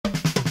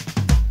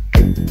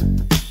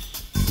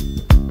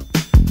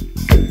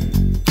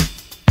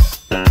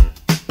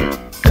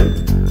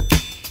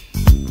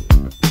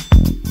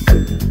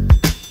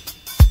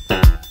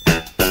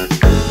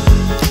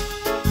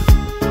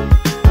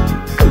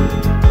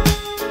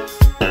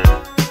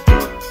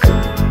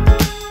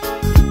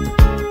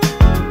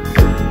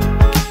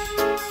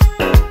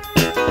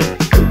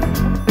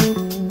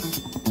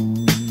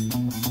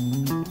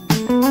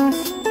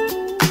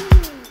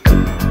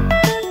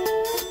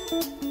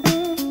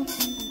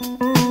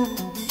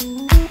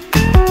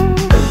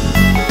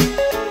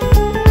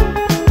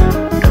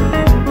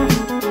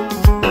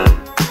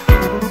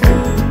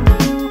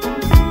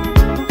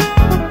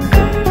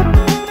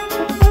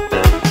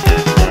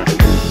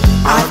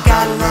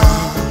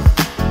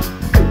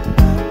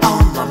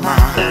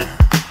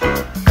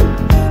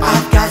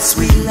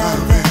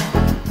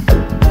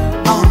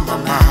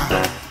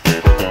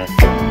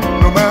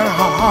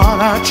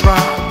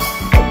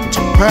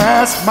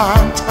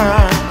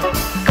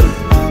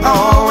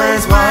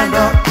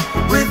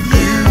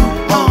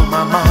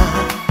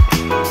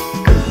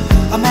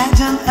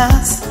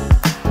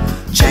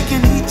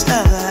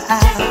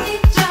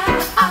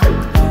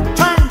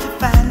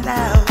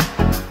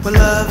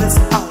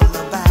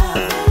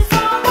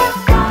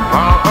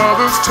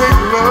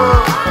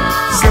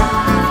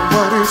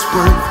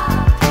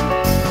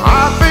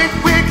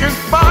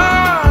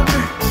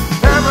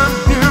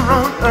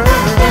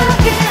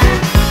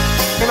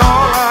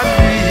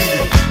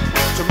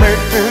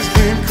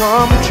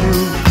you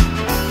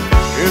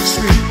in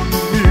sweet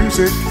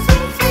music,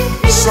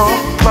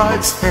 soft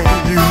lights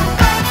and you.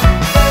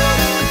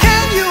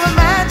 Can you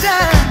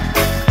imagine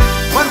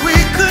what we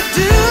could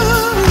do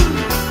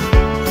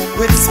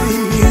with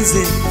sweet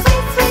music,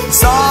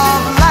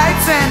 soft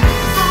lights and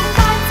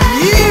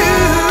you?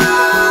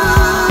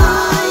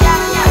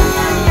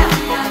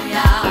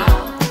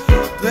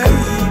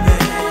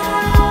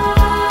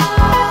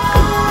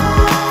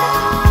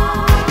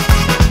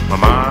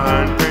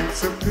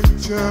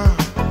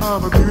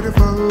 Of a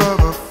beautiful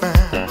love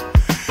affair,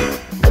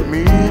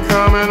 me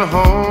coming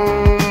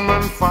home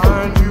and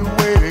find you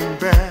waiting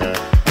there.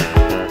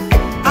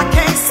 I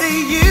can't see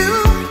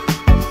you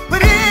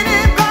with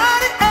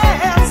anybody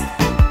else,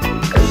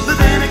 but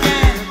then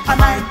again I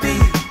might be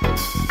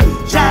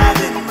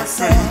jiving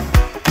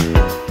myself.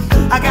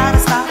 I gotta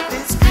stop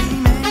this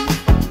dreaming,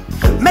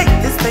 make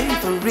this thing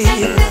for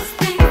real.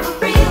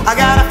 I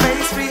gotta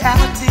face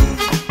reality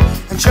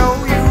and show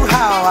you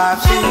how I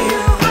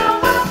feel.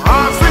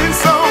 I've seen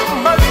so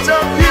much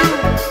of you,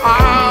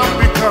 I've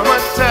become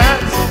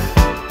attached.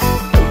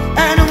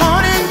 And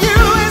wanting you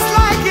is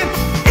like an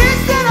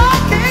instant I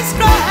can't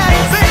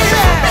scratch,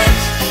 baby.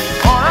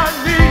 All I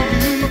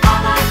need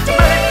to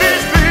make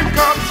this dream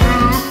come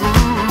true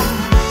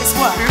It's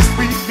what? is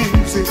sweet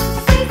music,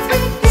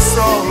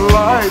 soft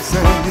lights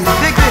and you.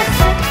 Dig this.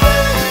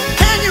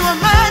 Can you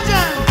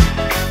imagine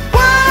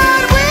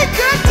what we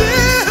could do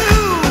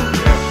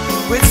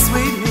with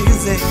sweet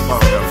music,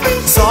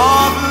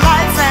 soft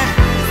lights and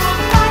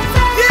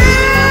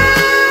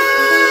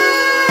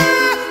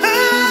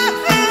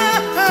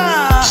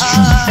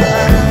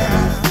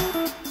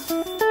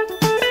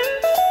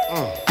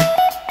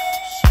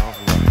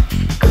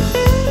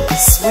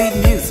sweet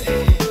music.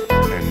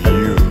 And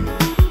you.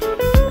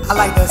 I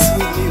like that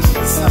sweet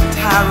music. Some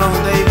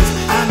Tyrone Davis.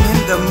 I'm in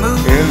the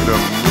mood. In the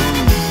mood.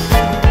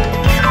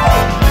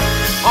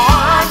 All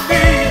I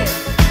need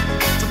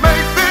to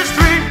make this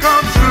dream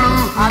come true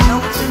I know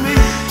what you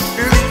mean.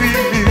 is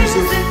sweet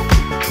music,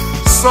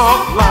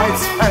 soft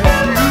lights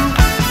and you.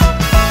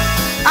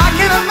 I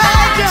can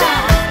imagine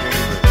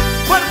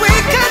what we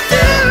could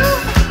do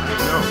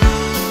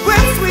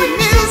with sweet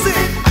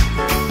music,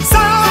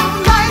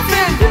 soft lights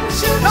and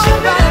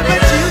nobody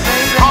but you,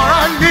 baby. All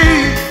I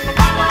need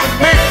to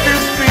make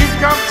this dream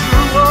come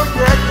true, oh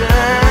yeah,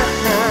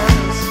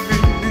 yeah.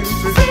 Sweet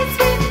music,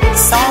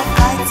 Soft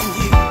lights and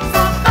you.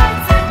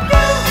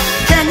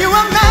 Can you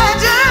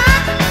imagine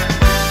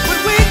what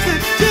we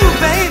could do,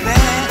 baby?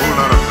 whole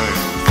lot of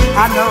things.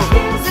 I know.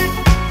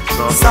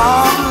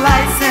 Soft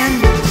lights and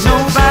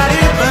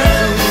nobody but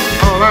you.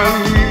 All I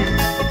need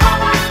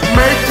to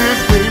make this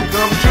dream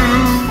come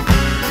true.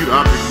 You know,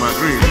 I pick my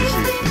dream, you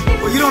see.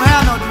 Well, you don't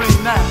have no dream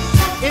now.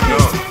 It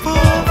is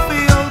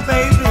fulfilled,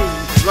 baby.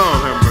 Lord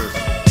have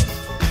mercy.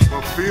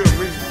 Fulfill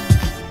me.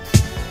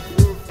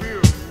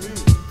 Fulfill me.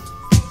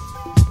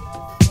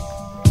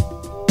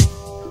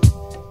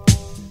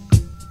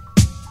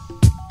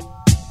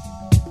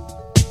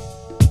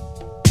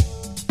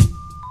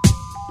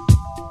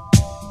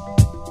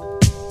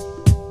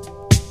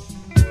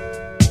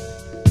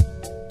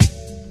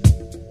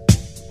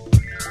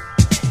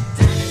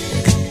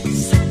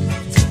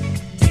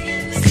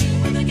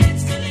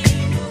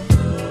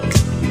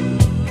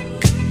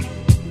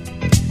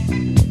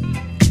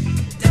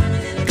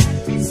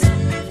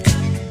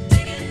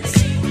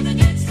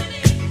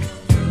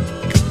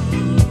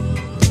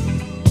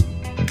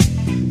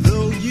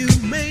 Though you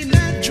may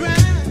not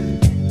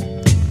drive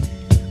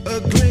a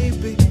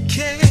great big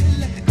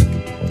Cadillac,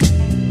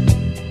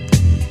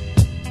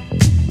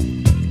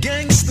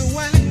 gangsta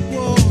white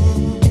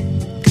walls,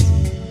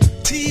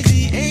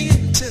 TV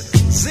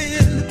antennas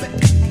in the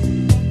back.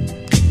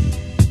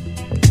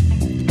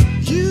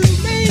 You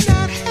may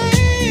not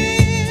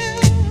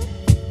have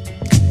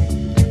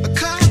a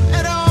car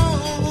at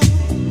all,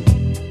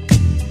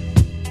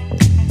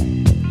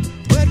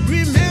 but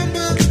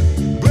remember,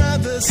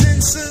 brothers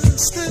and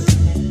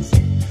sisters,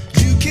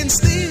 you can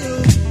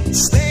still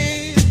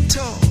stand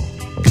tall.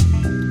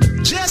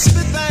 Just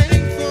be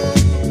thankful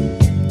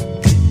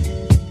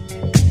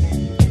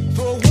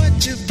for